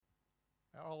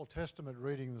Old Testament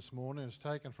reading this morning is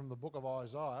taken from the book of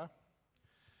Isaiah,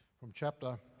 from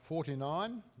chapter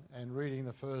 49, and reading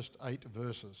the first 8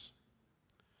 verses.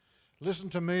 Listen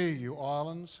to me, you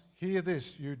islands. Hear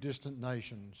this, you distant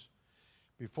nations.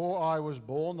 Before I was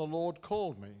born, the Lord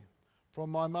called me. From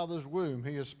my mother's womb,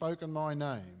 he has spoken my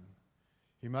name.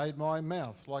 He made my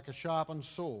mouth like a sharpened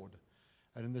sword,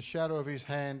 and in the shadow of his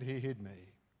hand he hid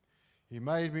me. He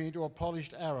made me into a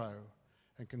polished arrow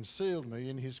and concealed me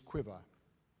in his quiver.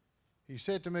 He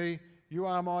said to me, "You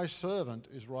are my servant,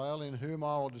 Israel, in whom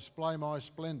I will display my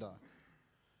splendour."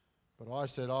 But I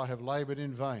said, I have laboured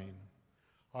in vain.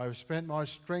 I have spent my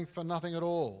strength for nothing at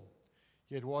all.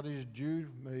 Yet what is due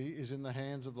me is in the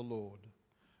hands of the Lord,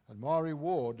 and my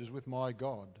reward is with my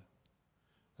God.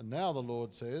 And now the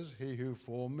Lord says, he who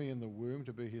formed me in the womb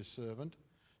to be his servant,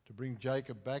 to bring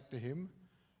Jacob back to him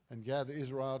and gather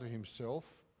Israel to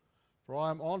himself. For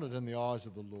I am honoured in the eyes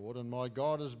of the Lord, and my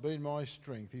God has been my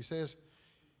strength. He says,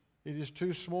 it is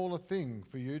too small a thing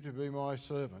for you to be my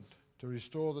servant, to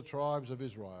restore the tribes of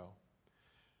Israel,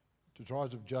 the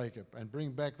tribes of Jacob, and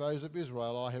bring back those of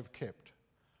Israel I have kept.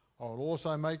 I will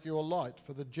also make you a light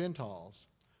for the Gentiles,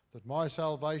 that my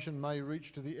salvation may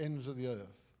reach to the ends of the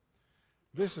earth.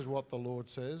 This is what the Lord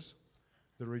says,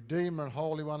 the Redeemer and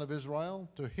Holy One of Israel,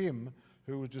 to him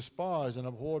who was despised and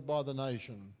abhorred by the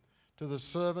nation, to the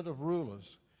servant of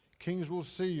rulers. Kings will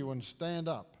see you and stand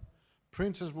up.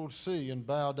 Princes will see and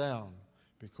bow down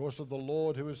because of the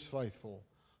Lord who is faithful,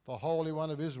 the Holy One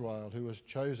of Israel who has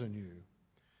chosen you.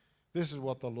 This is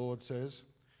what the Lord says,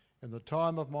 in the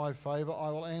time of my favour I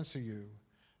will answer you,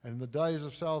 and in the days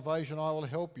of salvation I will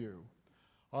help you.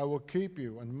 I will keep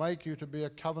you and make you to be a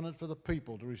covenant for the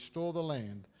people, to restore the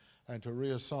land and to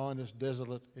reassign its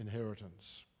desolate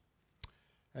inheritance.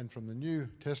 And from the New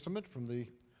Testament, from the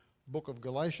book of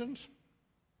Galatians,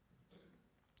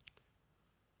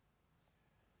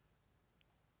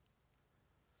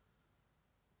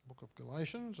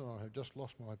 and I have just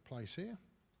lost my place here.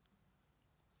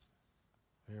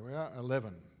 Here we are,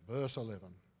 11, verse 11.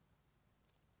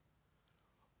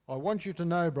 I want you to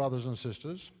know, brothers and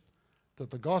sisters,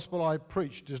 that the gospel I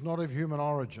preached is not of human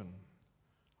origin.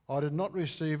 I did not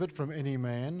receive it from any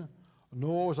man,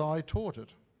 nor was I taught it.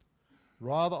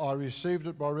 Rather, I received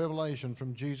it by revelation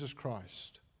from Jesus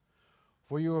Christ.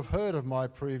 For you have heard of my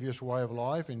previous way of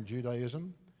life in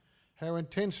Judaism, how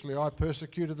intensely I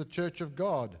persecuted the church of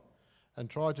God and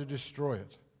tried to destroy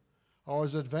it. I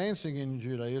was advancing in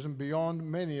Judaism beyond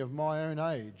many of my own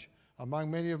age,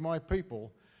 among many of my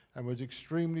people, and was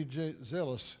extremely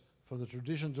zealous for the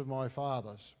traditions of my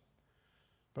fathers.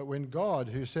 But when God,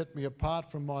 who set me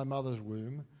apart from my mother's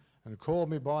womb and called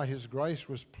me by his grace,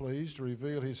 was pleased to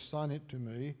reveal his Son to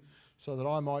me so that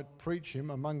I might preach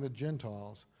him among the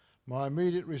Gentiles, my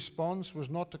immediate response was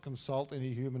not to consult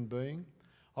any human being.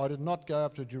 I did not go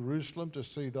up to Jerusalem to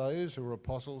see those who were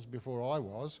apostles before I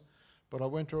was, but I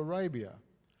went to Arabia.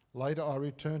 Later I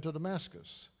returned to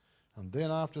Damascus. And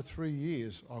then after 3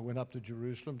 years I went up to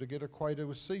Jerusalem to get acquainted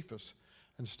with Cephas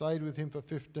and stayed with him for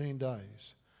 15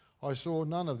 days. I saw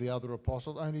none of the other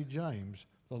apostles, only James,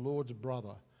 the Lord's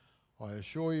brother. I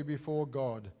assure you before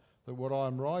God that what I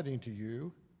am writing to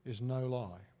you is no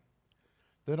lie.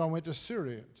 Then I went to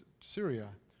Syria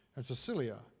and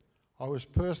Cilicia. I was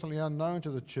personally unknown to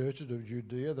the churches of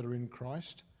Judea that are in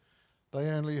Christ. They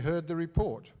only heard the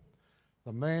report.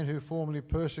 The man who formerly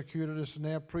persecuted us is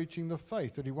now preaching the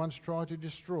faith that he once tried to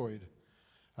destroy,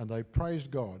 and they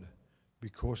praised God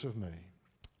because of me.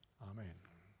 Amen.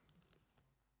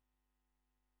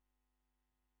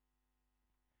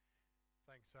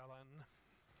 Thanks, Alan.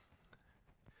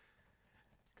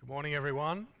 Good morning,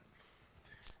 everyone.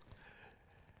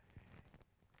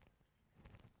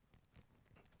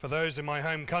 For those in my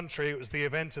home country, it was the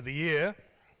event of the year.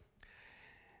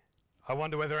 I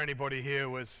wonder whether anybody here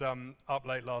was up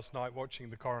late last night watching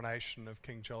the coronation of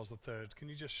King Charles III. Can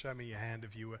you just show me your hand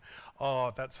if you were?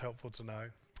 Oh, that's helpful to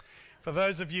know. For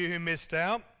those of you who missed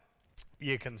out,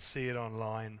 you can see it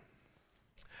online.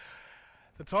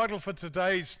 The title for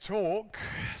today's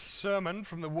sermon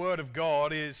from the Word of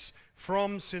God is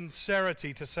From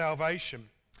Sincerity to Salvation.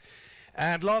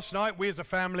 And last night we as a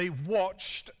family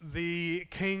watched the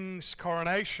King's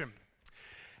coronation.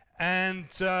 And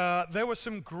there were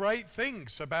some great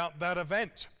things about that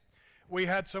event. We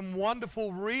had some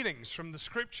wonderful readings from the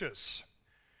scriptures.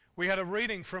 We had a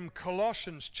reading from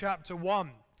Colossians chapter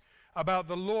 1 about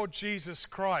the Lord Jesus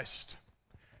Christ,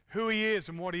 who he is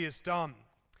and what he has done.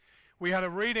 We had a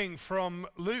reading from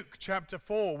Luke chapter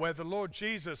 4 where the Lord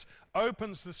Jesus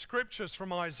opens the scriptures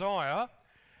from Isaiah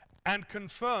and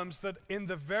confirms that in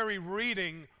the very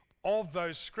reading of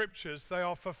those scriptures they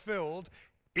are fulfilled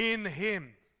in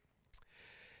him.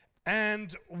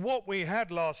 And what we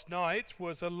had last night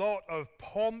was a lot of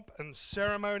pomp and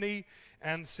ceremony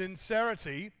and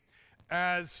sincerity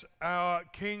as our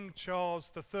King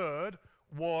Charles III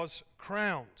was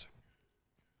crowned.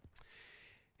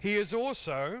 He is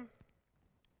also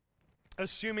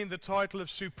assuming the title of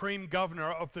Supreme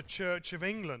Governor of the Church of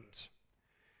England.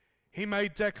 He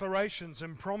made declarations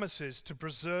and promises to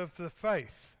preserve the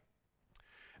faith.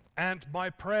 And my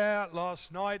prayer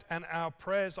last night, and our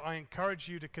prayers I encourage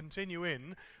you to continue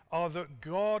in, are that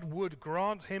God would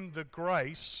grant him the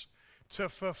grace to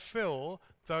fulfill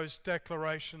those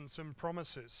declarations and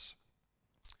promises.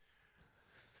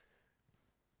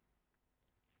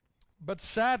 But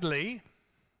sadly,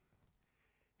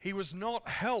 he was not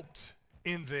helped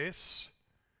in this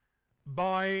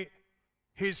by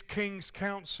his King's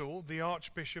Council, the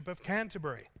Archbishop of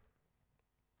Canterbury.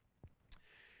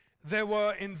 There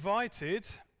were invited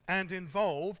and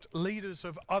involved leaders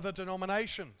of other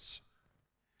denominations,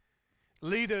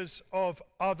 leaders of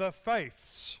other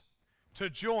faiths, to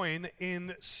join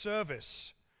in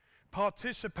service,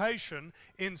 participation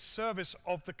in service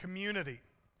of the community.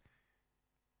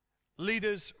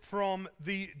 Leaders from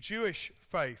the Jewish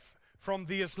faith, from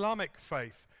the Islamic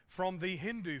faith, from the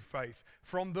Hindu faith,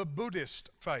 from the Buddhist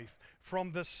faith,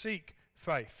 from the Sikh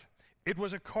faith. It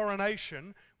was a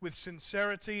coronation with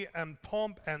sincerity and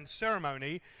pomp and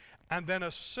ceremony, and then a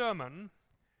sermon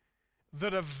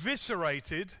that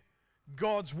eviscerated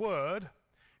God's word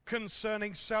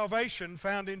concerning salvation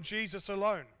found in Jesus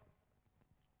alone.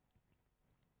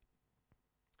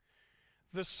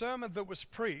 The sermon that was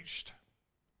preached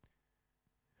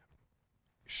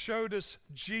showed us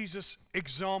Jesus'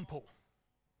 example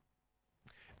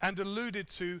and alluded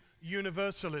to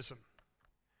universalism.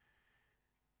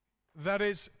 That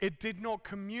is, it did not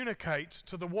communicate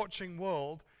to the watching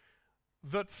world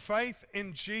that faith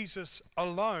in Jesus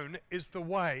alone is the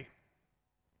way,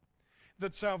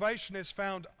 that salvation is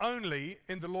found only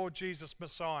in the Lord Jesus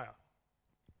Messiah.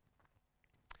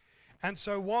 And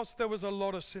so whilst there was a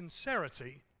lot of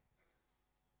sincerity,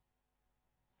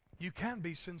 you can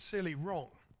be sincerely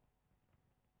wrong.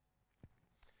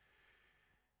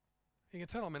 You can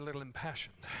tell I'm a little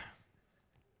impassioned.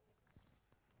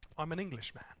 I'm an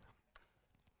Englishman.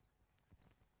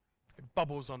 It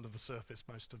bubbles under the surface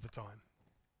most of the time.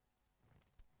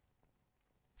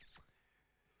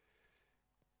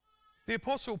 The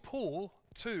Apostle Paul,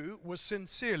 too, was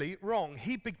sincerely wrong.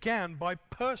 He began by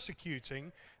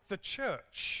persecuting the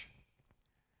church.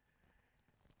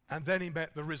 And then he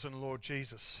met the risen Lord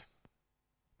Jesus.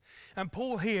 And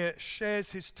Paul here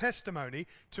shares his testimony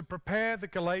to prepare the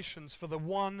Galatians for the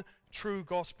one true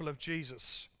gospel of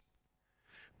Jesus.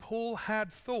 Paul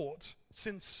had thought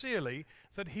sincerely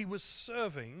that he was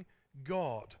serving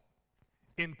God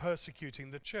in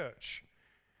persecuting the church.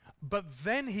 But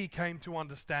then he came to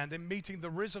understand in meeting the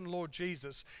risen Lord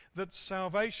Jesus that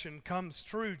salvation comes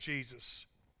through Jesus.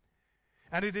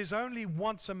 And it is only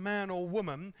once a man or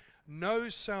woman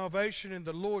knows salvation in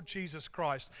the Lord Jesus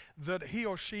Christ that he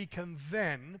or she can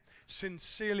then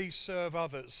sincerely serve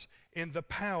others in the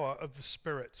power of the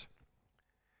Spirit.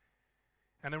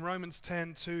 And in Romans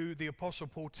 10:2, the Apostle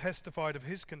Paul testified of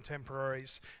his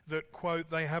contemporaries that, quote,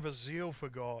 they have a zeal for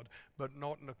God, but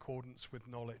not in accordance with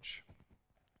knowledge.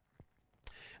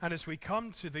 And as we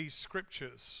come to these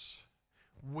scriptures,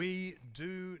 we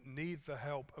do need the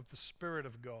help of the Spirit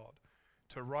of God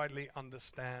to rightly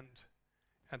understand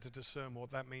and to discern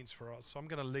what that means for us. So I'm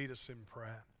going to lead us in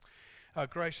prayer.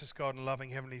 Gracious God and loving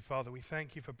Heavenly Father, we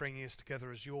thank you for bringing us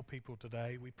together as your people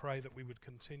today. We pray that we would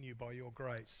continue by your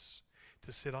grace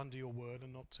to sit under your word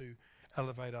and not to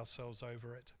elevate ourselves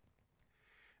over it.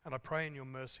 And I pray in your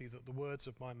mercy that the words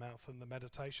of my mouth and the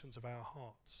meditations of our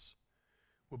hearts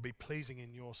will be pleasing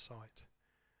in your sight,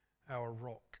 our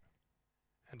rock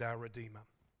and our Redeemer.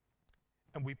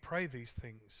 And we pray these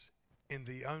things in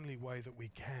the only way that we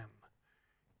can,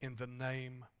 in the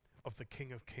name of the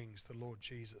King of Kings, the Lord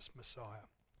Jesus Messiah.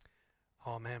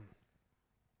 Amen.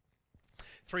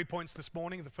 3 points this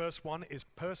morning. The first one is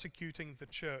persecuting the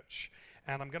church.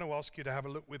 And I'm going to ask you to have a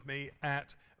look with me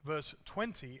at verse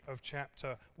 20 of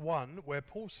chapter 1, where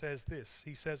Paul says this.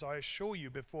 He says, I assure you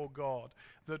before God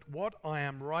that what I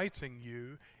am writing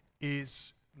you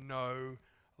is no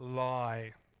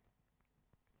lie.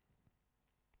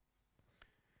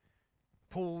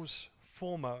 Paul's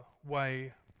former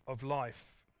way of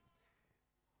life.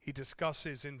 He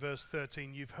discusses in verse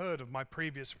 13, you've heard of my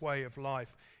previous way of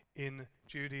life in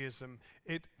Judaism.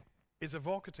 It is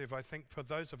evocative, I think, for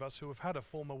those of us who have had a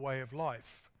former way of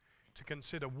life to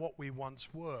consider what we once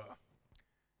were.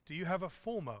 Do you have a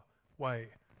former way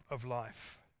of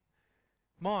life?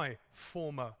 My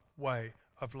former way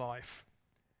of life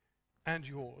and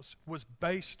yours was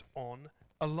based on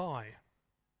a lie.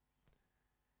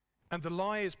 And the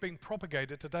lie is being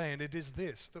propagated today, and it is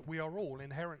this, that we are all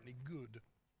inherently good.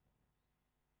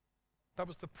 That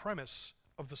was the premise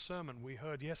of the sermon we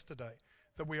heard yesterday,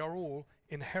 that we are all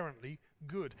inherently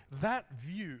good. That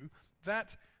view,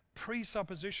 that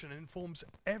presupposition informs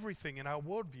everything in our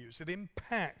worldviews. It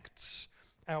impacts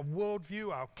our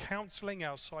worldview, our counseling,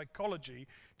 our psychology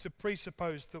to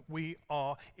presuppose that we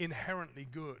are inherently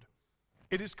good.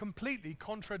 It is completely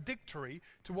contradictory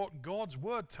to what God's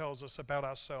word tells us about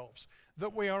ourselves,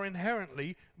 that we are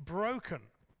inherently broken,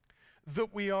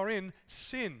 that we are in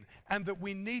sin, and that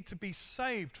we need to be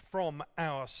saved from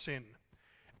our sin,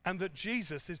 and that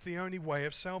Jesus is the only way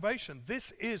of salvation.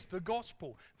 This is the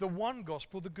gospel, the one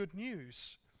gospel, the good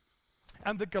news.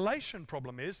 And the Galatian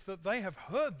problem is that they have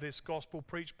heard this gospel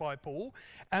preached by Paul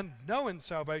and known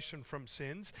salvation from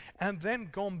sins, and then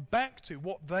gone back to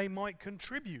what they might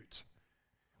contribute.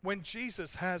 When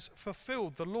Jesus has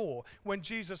fulfilled the law, when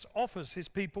Jesus offers his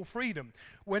people freedom,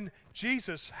 when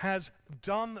Jesus has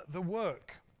done the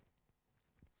work.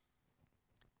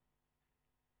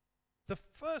 The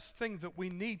first thing that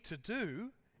we need to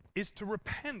do is to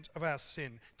repent of our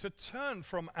sin, to turn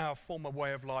from our former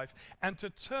way of life, and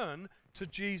to turn to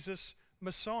Jesus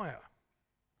Messiah.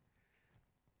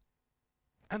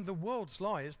 And the world's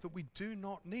lie is that we do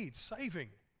not need saving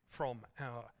from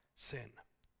our sin.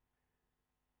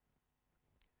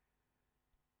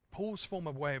 Paul's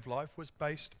former way of life was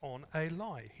based on a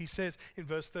lie. He says in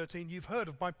verse 13, "You've heard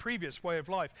of my previous way of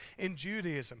life in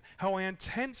Judaism, how I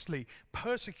intensely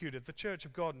persecuted the church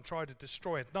of God and tried to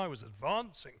destroy it. And I was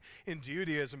advancing in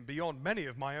Judaism beyond many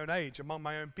of my own age among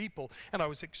my own people, and I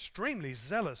was extremely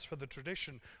zealous for the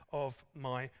tradition of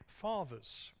my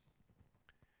fathers."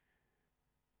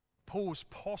 Paul's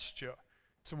posture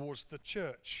towards the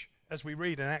church, as we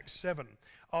read in Acts 7,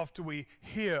 after we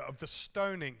hear of the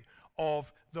stoning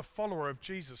of the follower of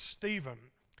Jesus,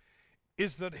 Stephen,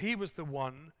 is that he was the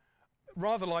one,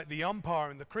 rather like the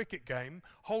umpire in the cricket game,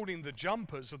 holding the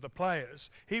jumpers of the players.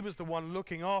 He was the one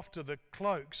looking after the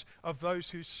cloaks of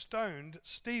those who stoned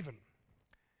Stephen.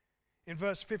 In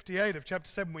verse 58 of chapter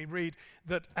 7, we read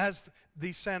that as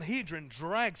the Sanhedrin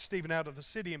dragged Stephen out of the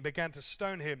city and began to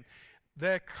stone him,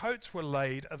 their coats were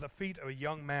laid at the feet of a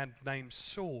young man named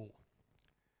Saul.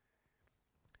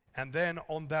 And then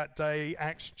on that day,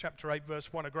 Acts chapter 8,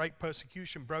 verse 1, a great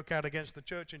persecution broke out against the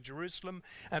church in Jerusalem,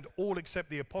 and all except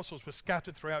the apostles were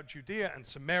scattered throughout Judea and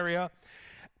Samaria.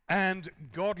 And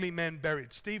godly men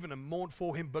buried Stephen and mourned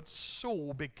for him, but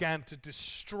Saul began to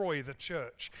destroy the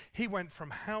church. He went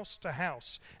from house to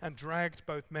house and dragged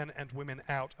both men and women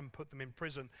out and put them in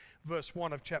prison. Verse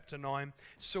 1 of chapter 9,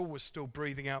 Saul was still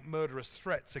breathing out murderous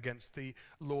threats against the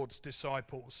Lord's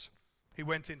disciples. He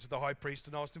went into the high priest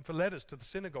and asked him for letters to the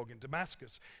synagogue in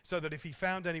Damascus, so that if he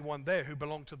found anyone there who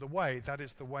belonged to the way, that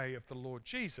is the way of the Lord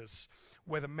Jesus,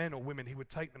 whether men or women, he would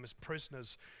take them as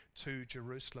prisoners to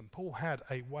Jerusalem. Paul had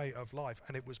a way of life,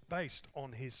 and it was based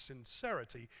on his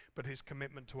sincerity, but his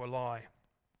commitment to a lie.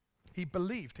 He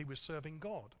believed he was serving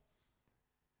God,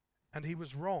 and he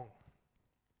was wrong.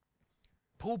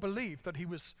 Paul believed that he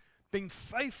was being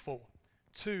faithful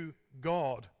to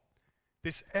God.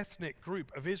 This ethnic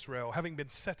group of Israel, having been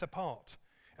set apart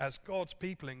as God's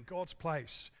people in God's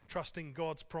place, trusting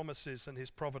God's promises and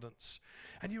his providence.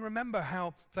 And you remember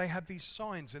how they had these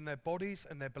signs in their bodies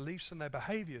and their beliefs and their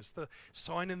behaviors. The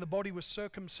sign in the body was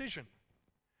circumcision.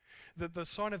 That the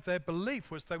sign of their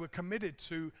belief was they were committed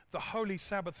to the holy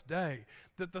Sabbath day.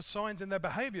 That the signs in their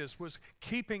behaviors was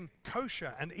keeping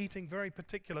kosher and eating very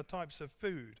particular types of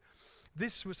food.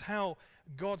 This was how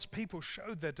God's people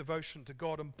showed their devotion to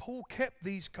God, and Paul kept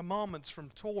these commandments from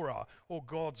Torah, or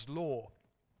God's law.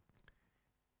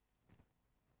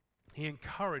 He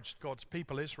encouraged God's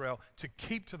people, Israel, to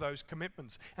keep to those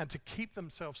commitments and to keep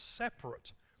themselves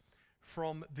separate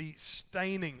from the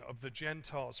staining of the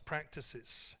Gentiles'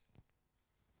 practices.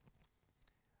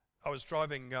 I was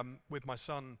driving with my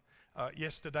son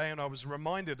yesterday, and I was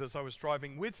reminded as I was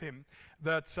driving with him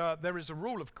that there is a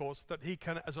rule, of course, that he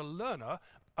can, as a learner,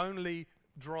 only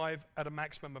drive at a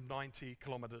maximum of 90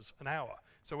 kilometers an hour.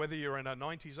 So whether you're in a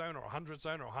 90 zone or 100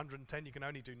 zone or 110, you can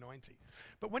only do 90.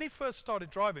 But when he first started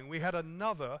driving, we had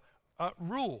another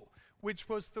rule, which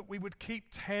was that we would keep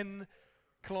 10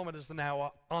 kilometers an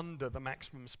hour under the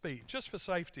maximum speed, just for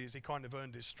safety, as he kind of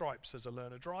earned his stripes as a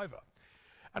learner driver.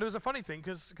 And it was a funny thing,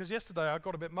 because yesterday I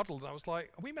got a bit muddled, and I was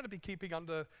like, are we meant to be keeping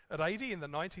under at 80 in the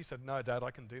 90? He said, no, Dad,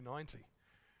 I can do 90.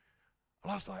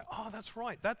 And I was like, oh, that's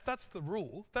right. That's the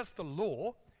rule. That's the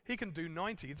law. He can do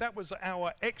 90. That was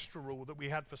our extra rule that we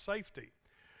had for safety.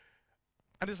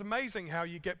 And it's amazing how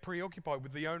you get preoccupied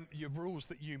with your rules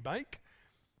that you make.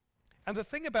 And the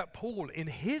thing about Paul in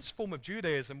his form of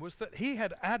Judaism was that he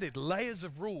had added layers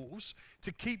of rules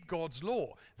to keep God's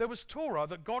law. There was Torah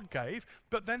that God gave,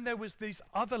 but then there was these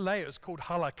other layers called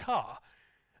halakha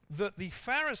that the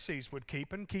Pharisees would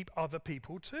keep and keep other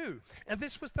people too. And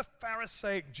this was the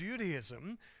Pharisaic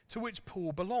Judaism to which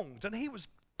Paul belonged. And he was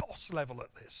boss level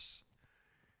at this.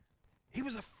 He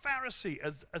was a Pharisee,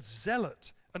 a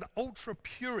zealot, an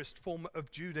ultra-purist form of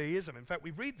Judaism. In fact,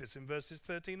 we read this in verses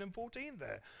 13 and 14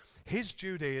 there. His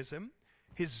Judaism,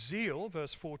 his zeal,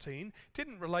 verse 14,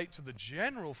 didn't relate to the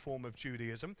general form of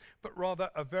Judaism, but rather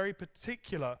a very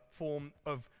particular form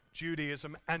of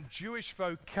Judaism and Jewish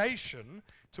vocation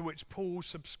to which Paul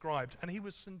subscribed. And he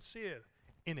was sincere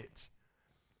in it.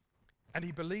 And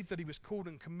he believed that he was called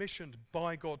and commissioned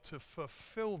by God to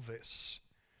fulfill this.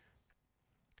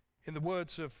 In the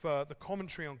words of the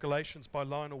commentary on Galatians by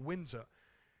Lionel Windsor,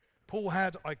 Paul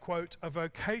had, I quote, a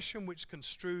vocation which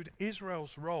construed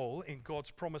Israel's role in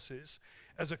God's promises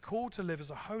as a call to live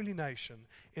as a holy nation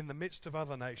in the midst of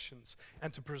other nations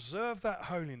and to preserve that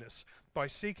holiness by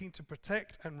seeking to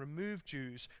protect and remove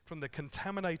Jews from the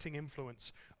contaminating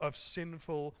influence of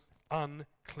sinful,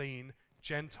 unclean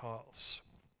Gentiles.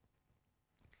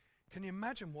 Can you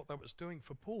imagine what that was doing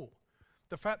for Paul?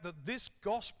 The fact that this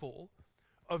gospel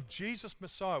of Jesus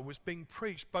Messiah was being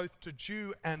preached both to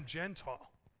Jew and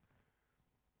Gentile.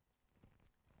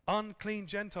 Unclean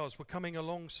Gentiles were coming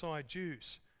alongside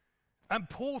Jews. And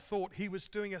Paul thought he was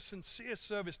doing a sincere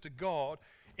service to God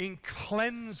in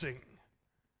cleansing,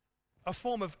 a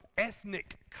form of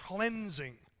ethnic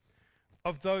cleansing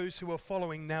of those who were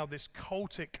following now this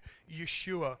cultic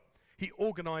Yeshua. He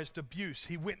organized abuse.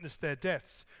 He witnessed their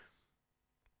deaths.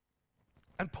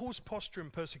 And Paul's posture in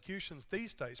persecutions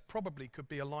these days probably could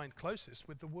be aligned closest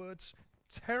with the words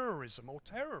terrorism or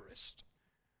terrorist.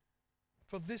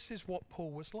 For this is what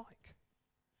Paul was like.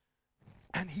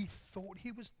 And he thought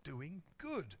he was doing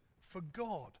good for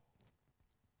God.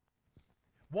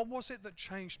 What was it that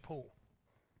changed Paul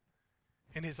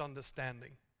in his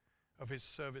understanding of his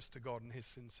service to God and his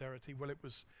sincerity? Well, it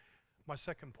was my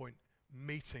second point,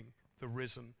 meeting the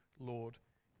risen Lord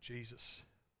Jesus.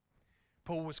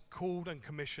 Paul was called and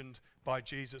commissioned by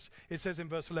Jesus. It says in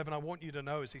verse 11, I want you to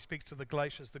know, as he speaks to the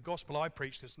Galatians, the gospel I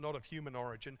preached is not of human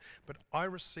origin, but I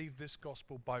received this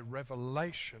gospel by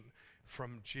revelation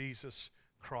from Jesus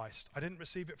Christ. I didn't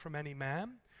receive it from any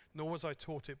man, nor was I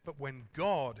taught it, but when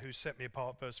God, who set me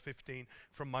apart, verse 15,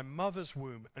 from my mother's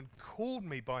womb and called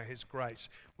me by his grace,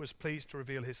 was pleased to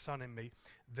reveal his Son in me,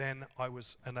 then I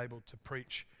was enabled to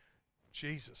preach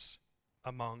Jesus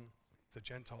among the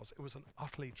Gentiles. It was an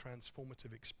utterly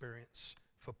transformative experience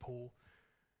for Paul.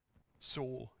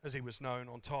 Saul, as he was known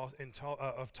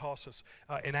of Tarsus,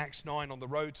 in Acts 9 on the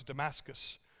road to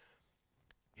Damascus,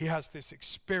 he has this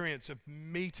experience of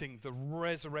meeting the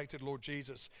resurrected Lord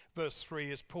Jesus. Verse 3,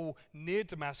 as Paul neared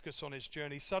Damascus on his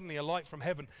journey, suddenly a light from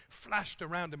heaven flashed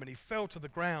around him and he fell to the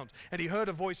ground. And he heard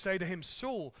a voice say to him,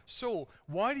 Saul, Saul,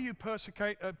 why do you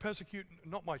persecute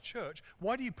not my church?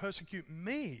 Why do you persecute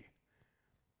me?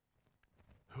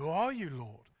 Who are you,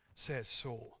 Lord? Says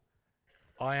Saul.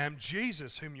 I am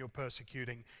Jesus whom you're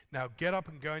persecuting. Now get up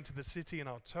and go into the city and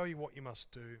I'll tell you what you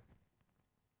must do.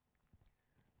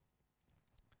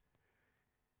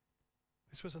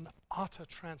 This was an utter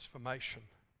transformation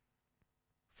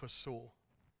for Saul.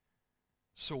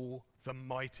 Saul, the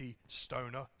mighty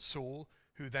stoner, Saul,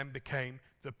 who then became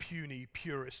the puny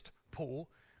purist Paul.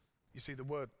 You see, the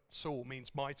word Saul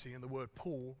means mighty and the word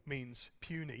Paul means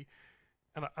puny.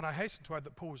 And I hasten to add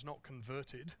that Paul was not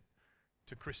converted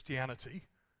to Christianity.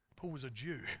 Paul was a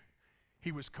Jew.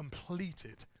 He was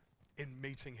completed in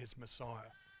meeting his Messiah.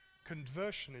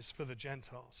 Conversion is for the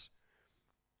Gentiles.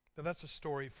 But that's a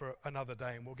story for another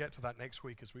day, and we'll get to that next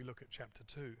week as we look at chapter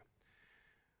 2.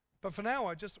 But for now,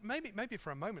 I just, maybe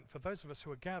for a moment, for those of us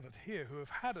who are gathered here, who have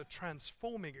had a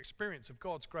transforming experience of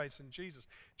God's grace in Jesus,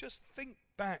 just think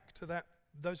back to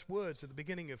those words at the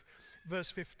beginning of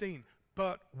verse 15.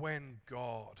 But when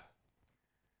God.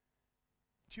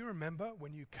 Do you remember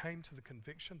when you came to the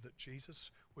conviction that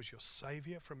Jesus was your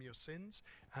Savior from your sins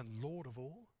and Lord of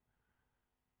all?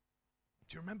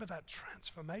 Do you remember that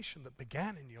transformation that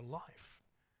began in your life?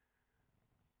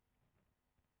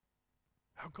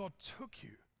 How God took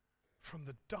you from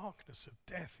the darkness of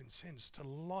death and sins to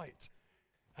light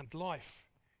and life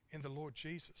in the Lord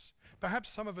Jesus. Perhaps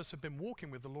some of us have been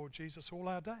walking with the Lord Jesus all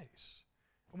our days,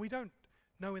 and we don't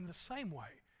know in the same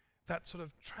way that sort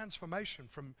of transformation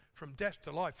from death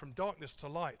to life, from darkness to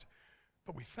light.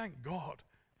 But we thank God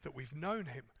that we've known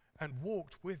him and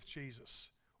walked with Jesus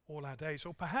all our days.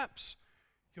 Or perhaps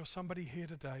you're somebody here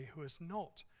today who has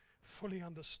not fully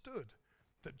understood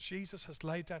that Jesus has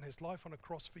laid down his life on a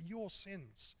cross for your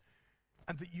sins,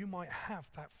 and that you might have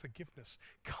that forgiveness.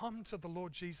 Come to the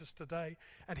Lord Jesus today,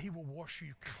 and he will wash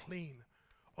you clean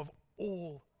of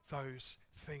all those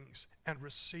things and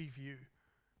receive you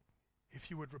if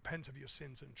you would repent of your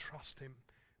sins and trust him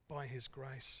by his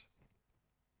grace.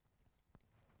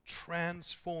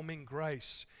 Transforming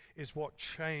grace is what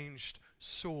changed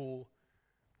Saul.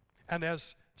 And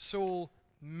as Saul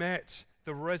met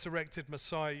the resurrected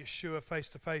Messiah, Yeshua, face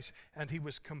to face, and he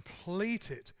was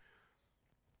completed,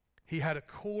 he had a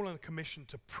call and a commission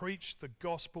to preach the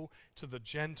gospel to the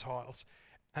Gentiles.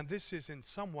 And this is in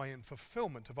some way in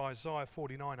fulfillment of Isaiah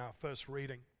 49, our first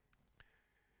reading.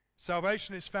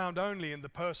 Salvation is found only in the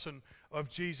person of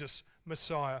Jesus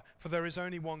Messiah, for there is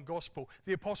only one gospel.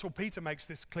 The Apostle Peter makes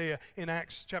this clear in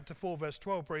Acts chapter 4, verse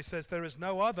 12, where he says, there is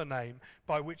no other name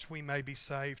by which we may be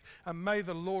saved. And may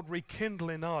the Lord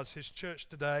rekindle in us, his church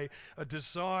today, a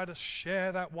desire to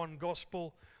share that one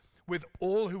gospel with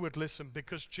all who would listen,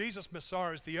 because Jesus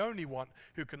Messiah is the only one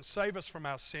who can save us from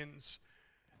our sins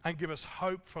and give us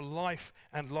hope for life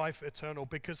and life eternal,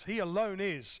 because he alone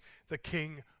is the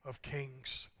King of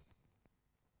Kings.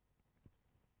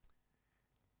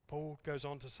 Paul goes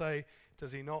on to say,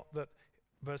 does he not, that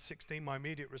verse 16, my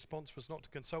immediate response was not to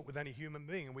consult with any human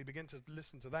being. And we begin to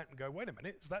listen to that and go, wait a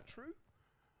minute, is that true?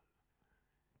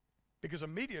 Because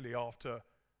immediately after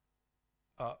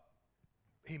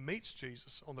he meets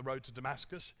Jesus on the road to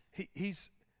Damascus, he's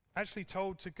actually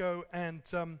told to go and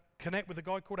connect with a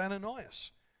guy called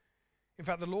Ananias. In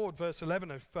fact, the Lord, verse 11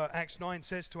 of Acts 9,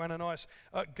 says to Ananias,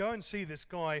 go and see this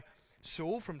guy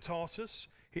Saul from Tarsus.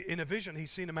 In a vision,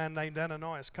 he's seen a man named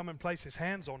Ananias come and place his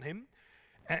hands on him,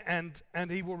 and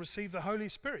he will receive the Holy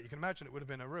Spirit. You can imagine it would have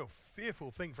been a real fearful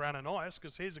thing for Ananias,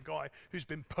 because here's a guy who's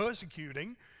been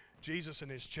persecuting Jesus and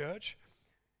his church.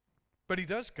 But he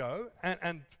does go,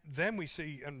 and then we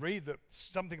see and read that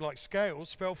something like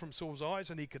scales fell from Saul's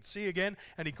eyes, and he could see again,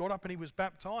 and he got up and he was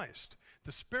baptized.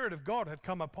 The Spirit of God had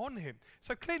come upon him.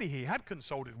 So clearly he had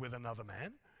consulted with another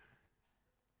man.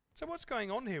 So what's going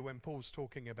on here when Paul's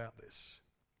talking about this?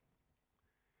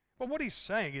 Well, what he's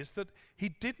saying is that he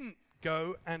didn't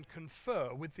go and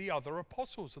confer with the other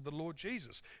apostles of the Lord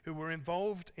Jesus who were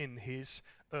involved in his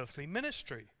earthly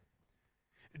ministry.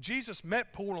 Jesus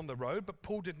met Paul on the road, but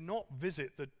Paul did not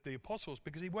visit the apostles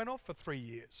because he went off for 3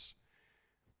 years.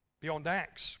 Beyond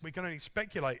Acts, we can only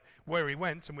speculate where he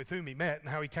went and with whom he met and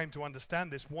how he came to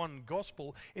understand this one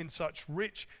gospel in such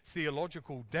rich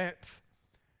theological depth.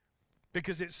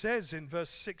 Because it says in verse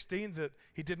 16 that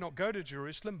he did not go to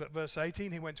Jerusalem, but verse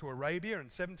 18 he went to Arabia,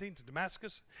 and 17 to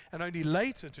Damascus, and only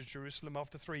later to Jerusalem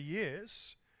after 3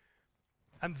 years.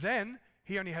 And then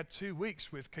he only had 2 weeks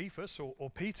with Cephas or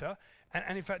Peter,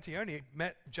 and in fact he only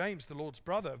met James, the Lord's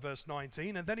brother, verse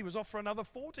 19, and then he was off for another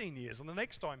 14 years. And the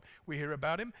next time we hear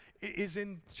about him is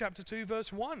in chapter 2,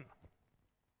 verse 1.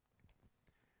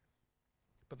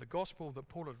 But the gospel that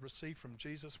Paul had received from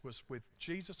Jesus was with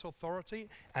Jesus' authority,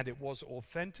 and it was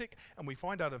authentic, and we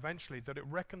find out eventually that it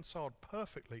reconciled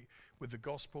perfectly with the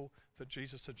gospel that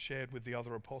Jesus had shared with the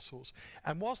other apostles.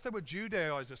 And whilst there were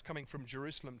Judaizers coming from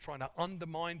Jerusalem trying to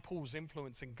undermine Paul's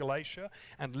influence in Galatia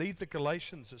and lead the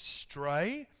Galatians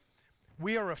astray,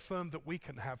 we are affirmed that we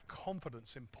can have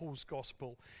confidence in Paul's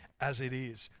gospel as it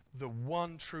is, the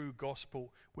one true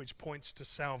gospel which points to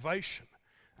salvation.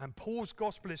 And Paul's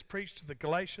gospel is preached to the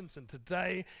Galatians, and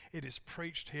today it is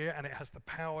preached here, and it has the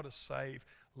power to save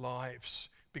lives,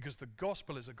 because the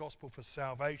gospel is a gospel for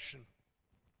salvation.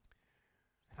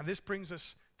 And this brings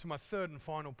us to my third and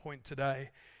final point today,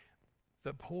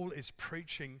 that Paul is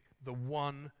preaching the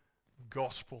one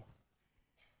gospel.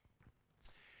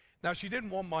 Now, she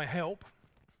didn't want my help.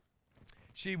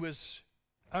 She was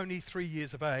only 3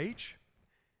 years of age,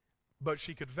 but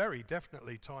she could very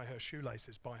definitely tie her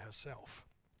shoelaces by herself.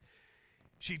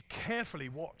 She'd carefully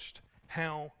watched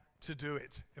how to do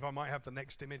it. If I might have the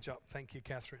next image up. Thank you,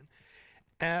 Catherine.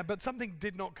 But something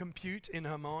did not compute in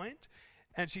her mind,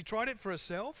 and she tried it for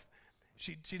herself.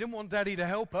 She didn't want Daddy to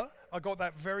help her. I got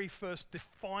that very first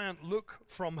defiant look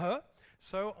from her,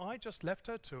 so I just left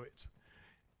her to it.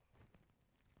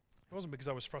 It wasn't because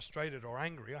I was frustrated or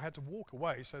angry. I had to walk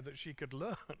away so that she could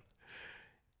learn.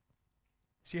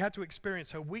 She had to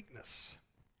experience her weakness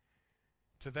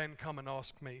to then come and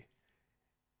ask me.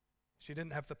 She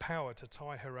didn't have the power to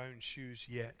tie her own shoes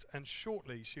yet, and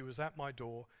shortly she was at my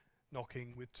door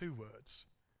knocking with 2 words: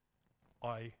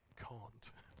 I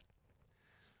can't.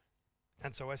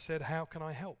 And so I said, how can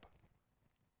I help?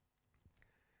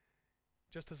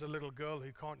 Just as a little girl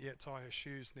who can't yet tie her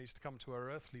shoes needs to come to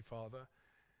her earthly father,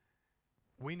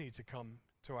 we need to come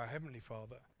to our Heavenly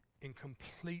Father in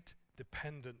complete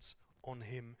dependence on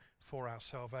Him for our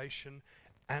salvation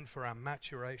and for our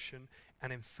maturation.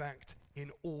 And in fact,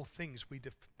 in all things, we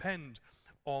depend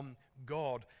on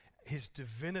God, His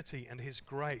divinity and His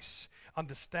grace,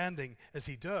 understanding as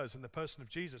He does in the person of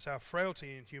Jesus our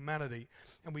frailty and humanity.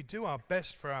 And we do our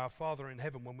best for our Father in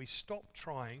heaven when we stop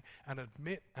trying and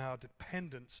admit our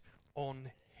dependence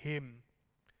on Him.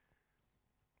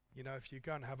 You know, if you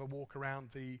go and have a walk around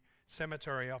the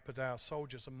cemetery up at our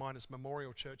Soldiers and Miners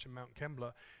Memorial Church in Mount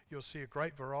Kembla, you'll see a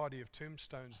great variety of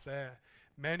tombstones there.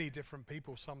 Many different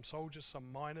people, some soldiers,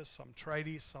 some miners, some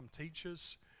tradies, some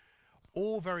teachers,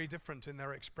 all very different in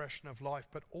their expression of life,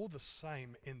 but all the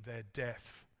same in their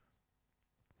death,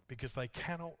 because they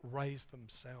cannot raise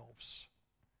themselves.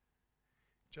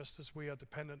 Just as we are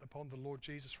dependent upon the Lord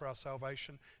Jesus for our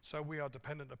salvation, so we are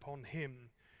dependent upon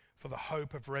Him for the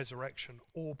hope of resurrection,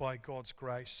 all by God's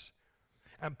grace.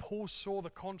 And Paul saw the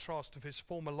contrast of his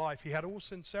former life. He had all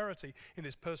sincerity in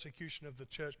his persecution of the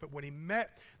church, but when he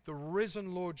met the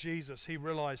risen Lord Jesus, he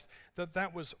realized that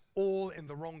that was all in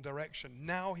the wrong direction.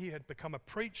 Now he had become a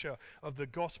preacher of the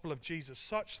gospel of Jesus,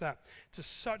 such that, to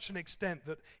such an extent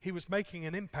that he was making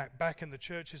an impact back in the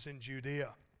churches in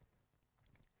Judea.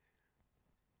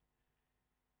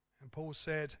 And Paul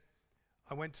said,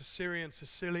 I went to Syria and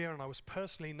Sicilia, and I was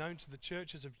personally known to the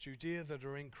churches of Judea that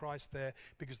are in Christ there,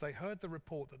 because they heard the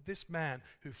report that this man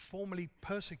who formerly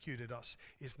persecuted us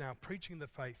is now preaching the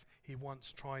faith he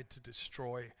once tried to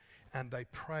destroy. And they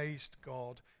praised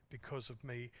God because of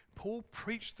me. Paul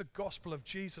preached the gospel of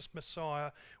Jesus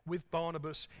Messiah with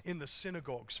Barnabas in the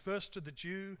synagogues, first to the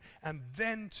Jew and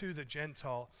then to the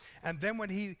Gentile. And then when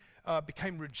he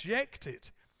became rejected,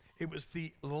 it was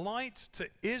the light to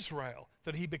Israel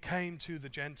that he became to the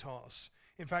Gentiles.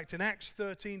 In fact, in Acts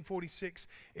 13:46,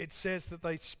 it says that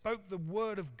they spoke the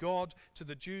word of God to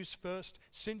the Jews first.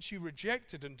 Since you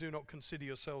rejected and do not consider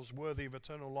yourselves worthy of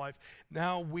eternal life,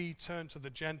 now we turn to the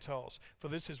Gentiles. For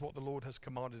this is what the Lord has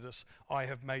commanded us. I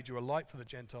have made you a light for the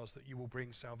Gentiles, that you will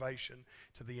bring salvation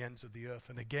to the ends of the earth.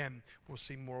 And again, we'll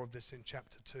see more of this in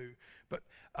chapter 2. But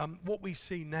what we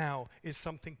see now is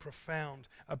something profound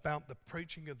about the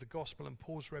preaching of the gospel and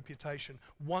Paul's reputation.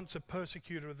 Once a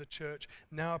persecutor of the church,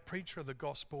 now a preacher of the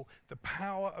gospel, the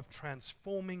power of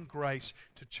transforming grace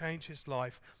to change his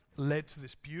life led to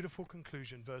this beautiful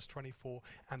conclusion, verse 24,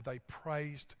 and they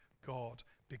praised God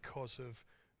because of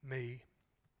me.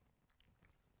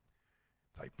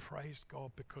 They praised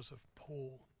God because of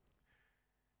Paul.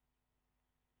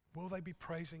 Will they be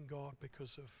praising God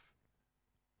because of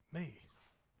me?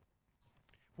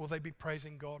 Will they be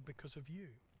praising God because of you?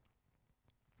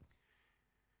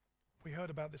 We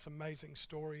heard about this amazing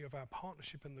story of our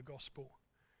partnership in the gospel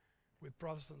with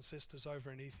brothers and sisters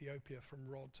over in Ethiopia from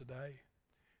Rod today.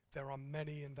 There are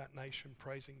many in that nation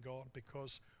praising God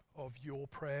because of your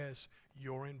prayers,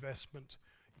 your investment,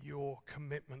 your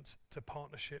commitment to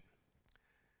partnership.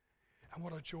 And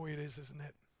what a joy it is, isn't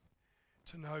it?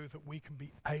 To know that we can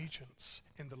be agents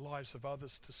in the lives of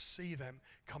others, to see them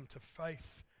come to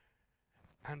faith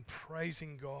and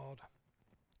praising God.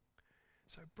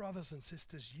 So brothers and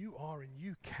sisters, you are and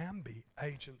you can be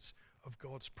agents of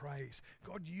God's praise.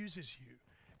 God uses you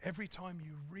every time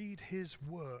you read His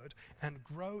word and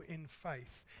grow in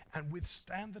faith and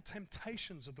withstand the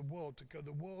temptations of the world to go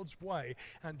the world's way,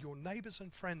 and your neighbors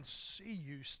and friends see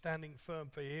you standing firm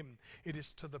for Him. It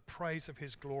is to the praise of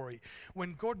His glory.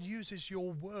 When God uses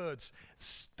your words,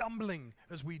 stumbling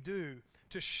as we do,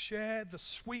 to share the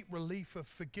sweet relief of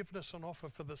forgiveness on offer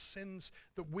for the sins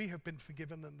that we have been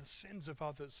forgiven and the sins of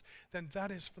others, then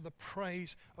that is for the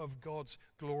praise of God's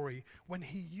glory. When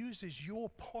He uses your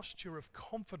posture of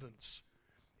confidence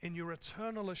in your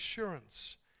eternal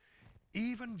assurance,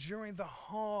 even during the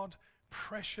hard,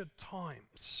 pressured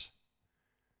times,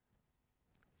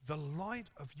 the light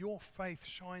of your faith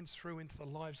shines through into the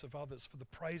lives of others for the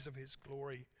praise of His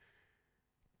glory.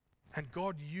 And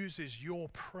God uses your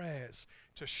prayers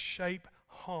to shape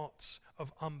hearts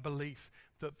of unbelief,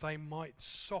 that they might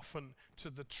soften to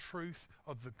the truth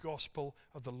of the gospel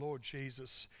of the Lord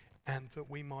Jesus, and that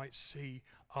we might see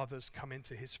others come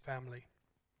into His family.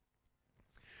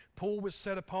 Paul was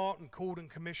set apart and called and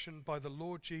commissioned by the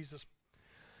Lord Jesus,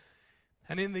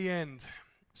 and in the end,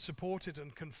 supported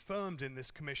and confirmed in this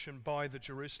commission by the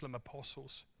Jerusalem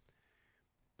apostles.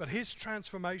 But his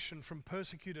transformation from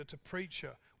persecutor to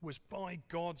preacher was by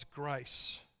God's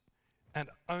grace and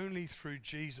only through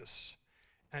Jesus.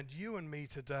 And you and me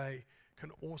today can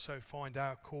also find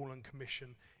our call and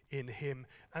commission in Him.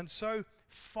 And so,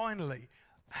 finally,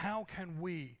 how can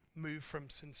we move from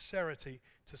sincerity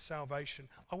to salvation,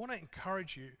 I want to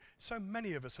encourage you. So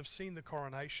many of us have seen the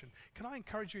coronation. Can I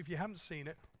encourage you, if you haven't seen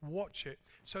it, watch it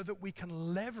so that we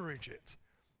can leverage it?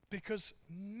 Because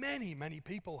many, many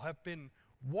people have been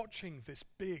watching this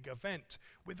big event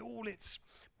with all its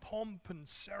pomp and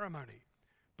ceremony.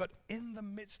 But in the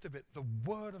midst of it, the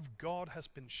Word of God has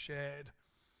been shared.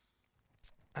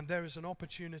 And there is an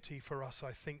opportunity for us,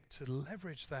 I think, to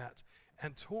leverage that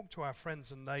and talk to our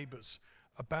friends and neighbours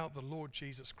about the Lord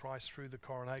Jesus Christ through the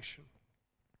coronation.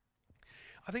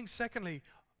 I think, secondly,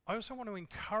 I also want to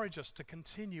encourage us to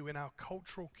continue in our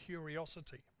cultural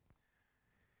curiosity.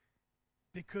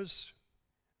 Because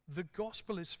the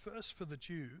gospel is first for the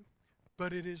Jew,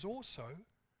 but it is also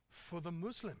for the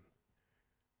Muslim.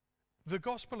 The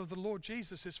gospel of the Lord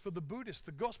Jesus is for the Buddhist.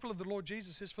 The gospel of the Lord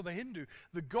Jesus is for the Hindu.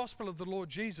 The gospel of the Lord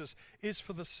Jesus is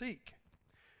for the Sikh.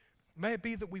 May it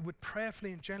be that we would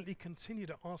prayerfully and gently continue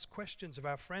to ask questions of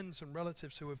our friends and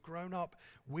relatives who have grown up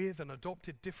with and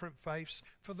adopted different faiths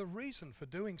for the reason for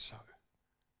doing so.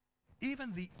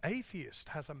 Even the atheist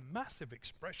has a massive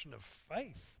expression of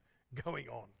faith going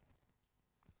on.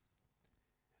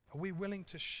 Are we willing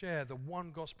to share the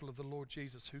one gospel of the Lord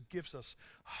Jesus, who gives us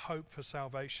hope for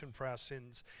salvation for our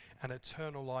sins and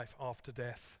eternal life after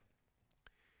death?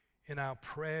 In our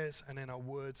prayers and in our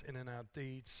words and in our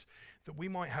deeds, that we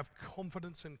might have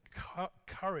confidence and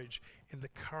courage in the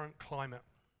current climate,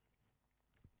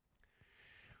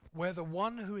 where the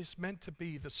one who is meant to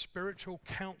be the spiritual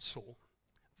counsel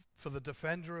for the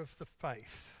defender of the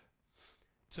faith,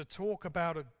 to talk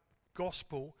about a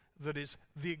gospel that is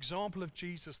the example of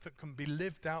Jesus that can be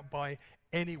lived out by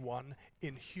anyone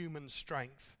in human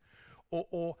strength,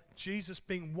 or Jesus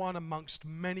being one amongst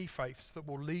many faiths that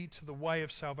will lead to the way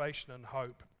of salvation and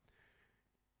hope.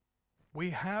 We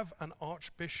have an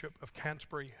Archbishop of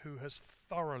Canterbury who has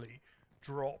thoroughly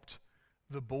dropped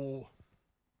the ball.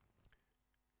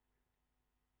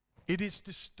 It is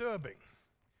disturbing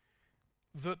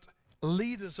that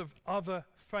leaders of other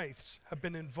faiths have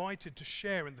been invited to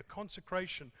share in the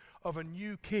consecration of a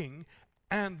new king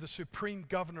and the supreme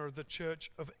governor of the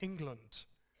Church of England.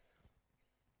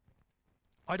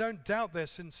 I don't doubt their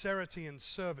sincerity and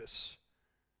service,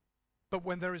 but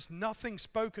when there is nothing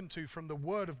spoken to from the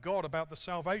Word of God about the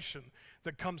salvation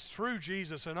that comes through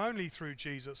Jesus and only through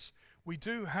Jesus, we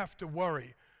do have to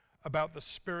worry about the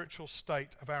spiritual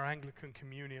state of our Anglican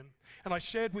communion. And I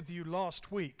shared with you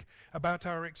last week about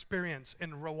our experience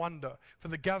in Rwanda for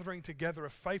the gathering together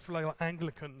of faithful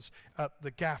Anglicans at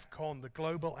the GAFCON, the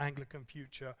Global Anglican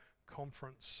Future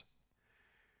Conference.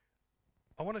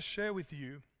 I want to share with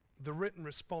you the written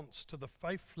response to the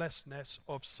faithlessness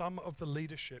of some of the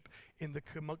leadership in the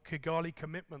Kigali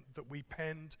commitment that we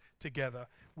penned together,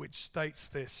 which states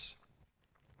this,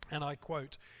 and I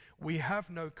quote, "We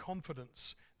have no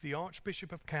confidence the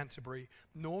Archbishop of Canterbury,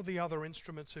 nor the other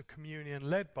instruments of communion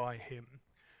led by him,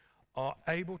 are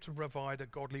able to provide a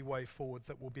godly way forward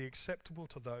that will be acceptable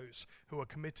to those who are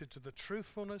committed to the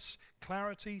truthfulness,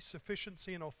 clarity,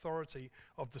 sufficiency, and authority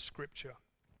of the Scripture.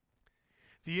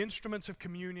 The instruments of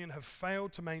communion have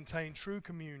failed to maintain true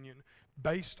communion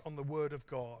based on the Word of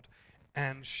God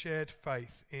and shared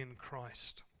faith in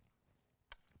Christ."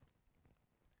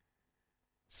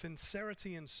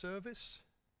 Sincerity in service?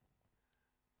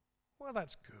 Well,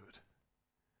 that's good.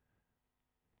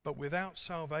 But without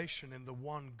salvation in the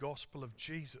one gospel of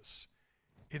Jesus,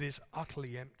 it is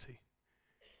utterly empty.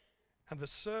 And the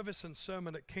service and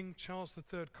sermon at King Charles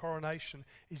III coronation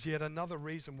is yet another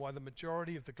reason why the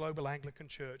majority of the global Anglican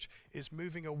Church is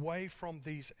moving away from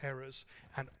these errors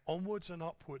and onwards and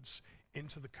upwards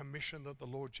into the commission that the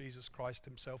Lord Jesus Christ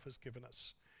himself has given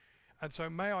us. And so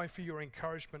may I, for your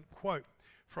encouragement, quote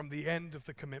from the end of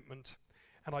the commitment,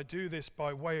 and I do this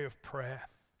by way of prayer.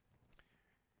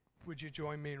 Would you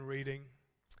join me in reading?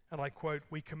 And I quote,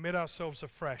 "We commit ourselves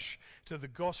afresh to the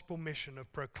gospel mission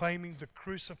of proclaiming the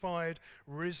crucified,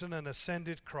 risen, and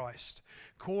ascended Christ,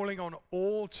 calling on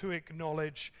all to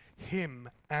acknowledge him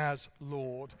as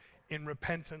Lord in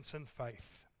repentance and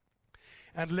faith,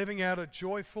 and living out a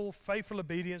joyful, faithful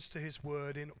obedience to his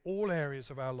word in all areas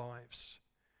of our lives.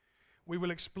 We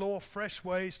will explore fresh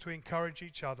ways to encourage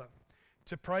each other,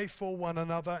 to pray for one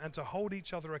another, and to hold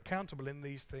each other accountable in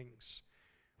these things.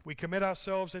 We commit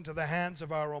ourselves into the hands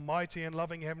of our almighty and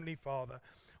loving Heavenly Father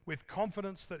with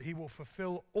confidence that he will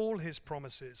fulfill all his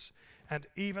promises, and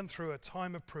even through a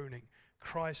time of pruning,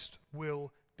 Christ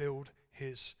will build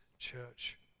his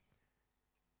church."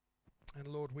 And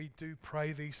Lord, we do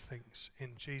pray these things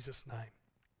in Jesus' name.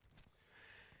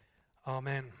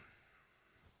 Amen.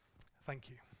 Thank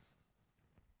you.